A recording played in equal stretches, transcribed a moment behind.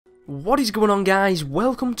What is going on, guys?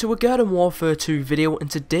 Welcome to a Garden Warfare 2 video, and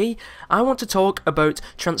today I want to talk about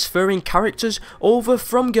transferring characters over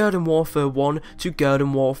from Garden Warfare 1 to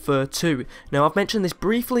Garden Warfare 2. Now, I've mentioned this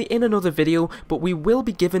briefly in another video, but we will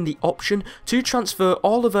be given the option to transfer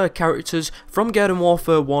all of our characters from Garden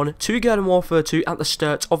Warfare 1 to Garden Warfare 2 at the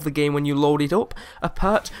start of the game when you load it up,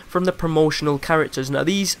 apart from the promotional characters. Now,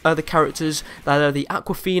 these are the characters that are the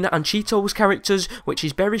Aquafina and Cheetos characters, which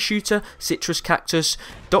is Berry Shooter, Citrus Cactus,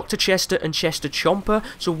 Dr. Chester and Chester Chomper,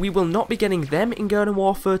 so we will not be getting them in Garden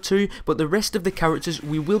Warfare 2, but the rest of the characters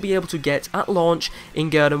we will be able to get at launch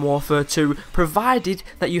in Garden Warfare 2, provided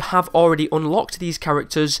that you have already unlocked these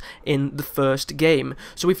characters in the first game.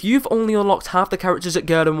 So if you've only unlocked half the characters at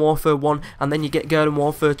Garden Warfare 1 and then you get Garden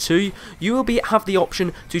Warfare 2, you will have the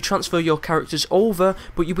option to transfer your characters over,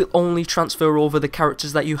 but you will only transfer over the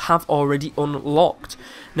characters that you have already unlocked.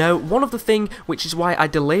 Now, one of the things, which is why I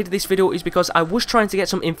delayed this video, is because I was trying to get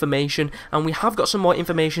some information, and we have got some more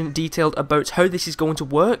information detailed about how this is going to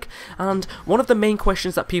work. And one of the main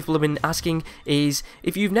questions that people have been asking is,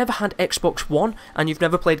 if you've never had Xbox One and you've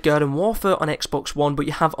never played Garden Warfare on Xbox One, but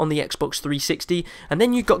you have on the Xbox 360, and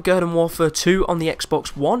then you've got Garden Warfare 2 on the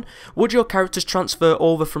Xbox One, would your characters transfer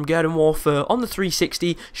over from Garden Warfare on the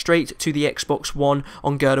 360 straight to the Xbox One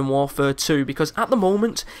on Garden Warfare 2? Because at the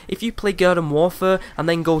moment, if you play Garden Warfare and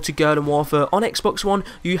then go to Garden Warfare on Xbox One,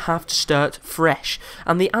 you have to start fresh.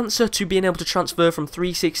 And the answer to being able to transfer from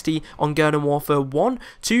 360 on Garden Warfare 1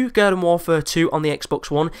 to Garden Warfare 2 on the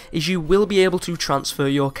Xbox One is you will be able to transfer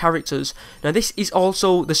your characters. Now, this is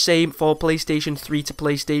also the same for PlayStation 3 to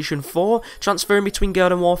PlayStation 4, transferring between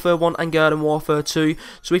Garden Warfare 1 and Garden Warfare 2.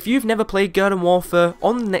 So if you've never played Garden Warfare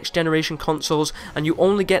on the next generation consoles and you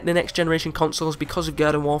only get the next generation consoles because of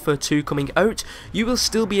Garden Warfare 2 coming out, you will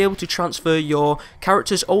still be able to transfer your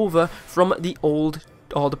characters over from the old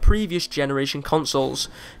or the previous generation consoles.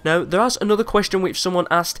 Now, there is another question which someone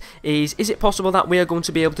asked is it possible that we are going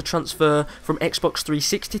to be able to transfer from Xbox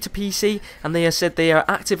 360 to PC? And they have said they are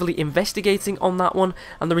actively investigating on that one.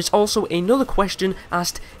 And there is also another question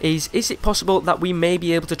asked is it possible that we may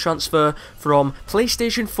be able to transfer from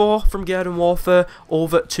PlayStation 4 from Garden Warfare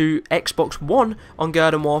over to Xbox One on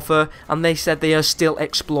Garden Warfare? And they said they are still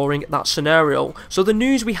exploring that scenario. So the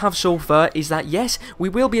news we have so far is that yes, we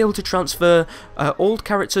will be able to transfer old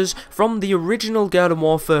characters from the original Garden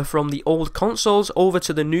Warfare from the old consoles over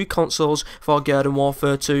to the new consoles for Garden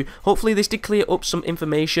Warfare 2. Hopefully this did clear up some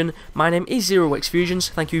information. My name is ZEROxPvZ.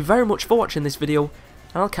 Thank you very much for watching this video,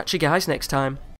 and I'll catch you guys next time.